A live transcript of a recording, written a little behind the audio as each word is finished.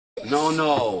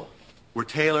No. We're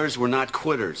tailors, we're not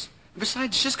quitters.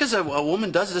 Besides, just because a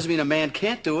woman does it doesn't mean a man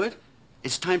can't do it.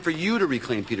 It's time for you to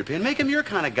reclaim Peter Pan. Make him your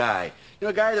kind of guy. You know,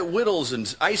 a guy that whittles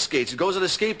and ice skates and goes on a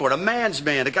skateboard. A man's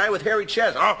man. A guy with hairy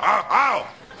chest. Oh, oh, oh!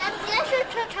 The ice cream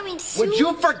truck coming soon. Would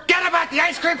you forget about the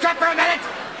ice cream truck for a minute?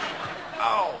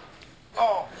 Oh.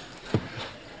 Oh.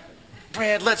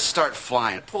 Brad, let's start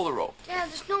flying. Pull the rope. Dad,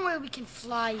 there's no way we can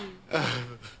fly you.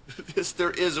 Yes,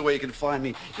 there is a way you can fly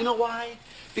me. You know why?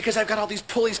 Because I've got all these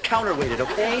pulleys counterweighted,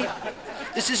 okay?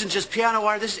 This isn't just piano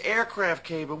wire, this is aircraft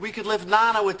cable. We could lift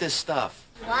Nana with this stuff.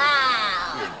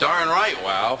 Wow. You're darn right,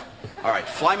 wow. All right,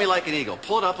 fly me like an eagle.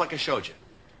 Pull it up like I showed you.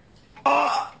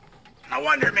 Oh! No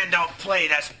wonder men don't play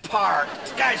this part.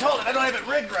 Guys, hold it. I don't have it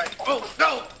rigged right. Oh,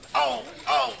 no. Oh,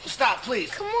 oh. Stop, please.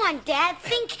 Come on, Dad.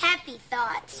 Think happy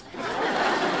thoughts.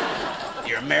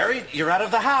 You're married. You're out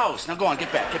of the house. Now go on.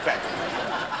 Get back. Get back.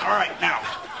 All right, now.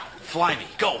 Fly me.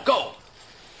 Go, go.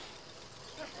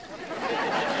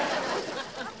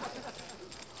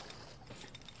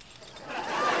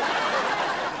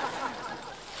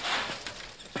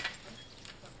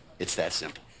 It's that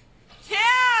simple. Tim,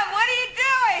 what are you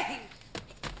doing?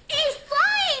 He's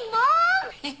flying,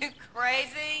 Mom! You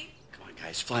crazy? Come on,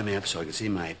 guys. Fly me up so I can see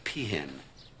my peahen.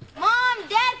 Mom,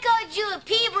 Dad called you a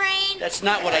pea brain. That's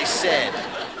not what I said.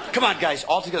 Come on, guys.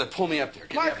 All together. Pull me up there.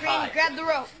 Get me up high. Grab the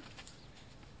rope.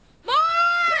 Mom!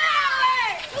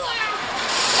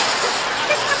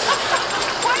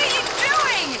 What are you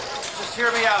doing? Just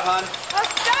hear me out, hon. Oh,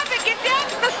 stop it. Get down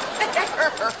from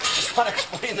there. Just want to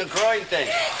explain the groin thing.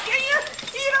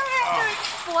 You don't have to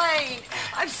explain.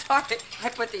 I'm sorry. I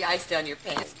put the ice down your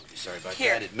pants. Sorry about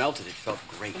Here. that. It melted. It felt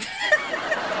great.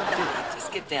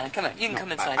 Just get down. Come on. You can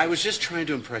come inside. I was just trying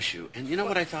to impress you. And you know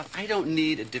what I thought? I don't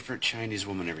need a different Chinese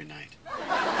woman every night.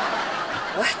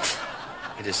 What?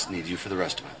 I just need you for the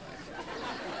rest of my life.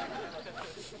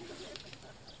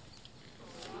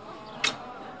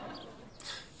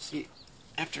 See,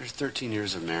 after 13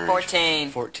 years of marriage...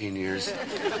 14 years.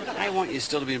 I want you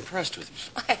still to be impressed with me.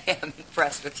 I am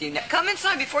impressed with you now. Come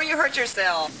inside before you hurt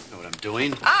yourself. You know what I'm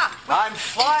doing? Ah! I'm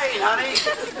flying, honey!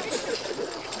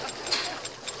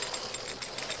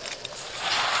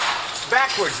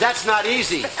 Backwards, that's not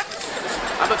easy.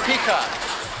 I'm a peacock.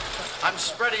 I'm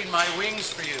spreading my wings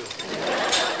for you.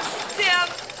 Tim,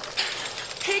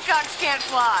 peacocks can't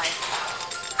fly.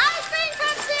 Ice cream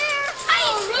truck's here!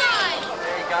 Ice cream!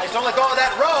 Hey, guys, don't let go of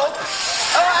that rope.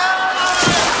 Ah!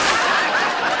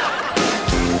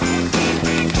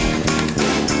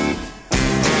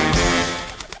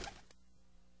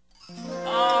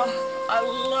 Oh, I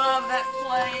love that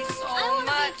place so I want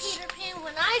much. to be Peter Pan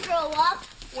when I grow up.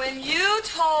 When you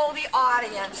told the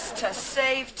audience to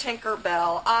save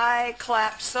Tinkerbell, I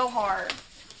clapped so hard.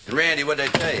 And Randy, what did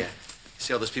I tell you?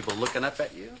 See all those people looking up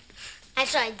at you? I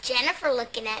saw Jennifer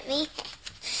looking at me.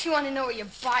 She wanted to know where you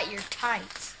bought your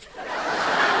tights. All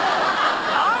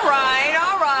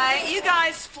right. You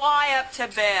guys fly up to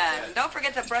bed. Don't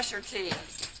forget to brush your teeth.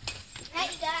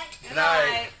 Night, Dad. Good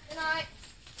night. Good night.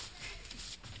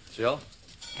 Jill?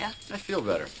 Yeah? I feel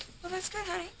better. Well, that's good,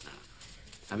 honey.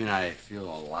 I mean, I feel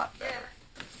a lot better.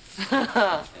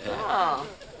 Oh.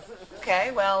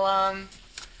 Okay, well,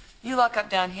 you lock up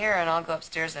down here, and I'll go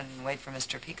upstairs and wait for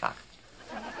Mr. Peacock.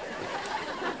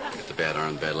 Get the bad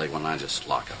arm, bad leg, one line, just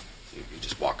lock up. You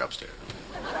just walk upstairs.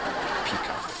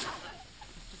 Peacock.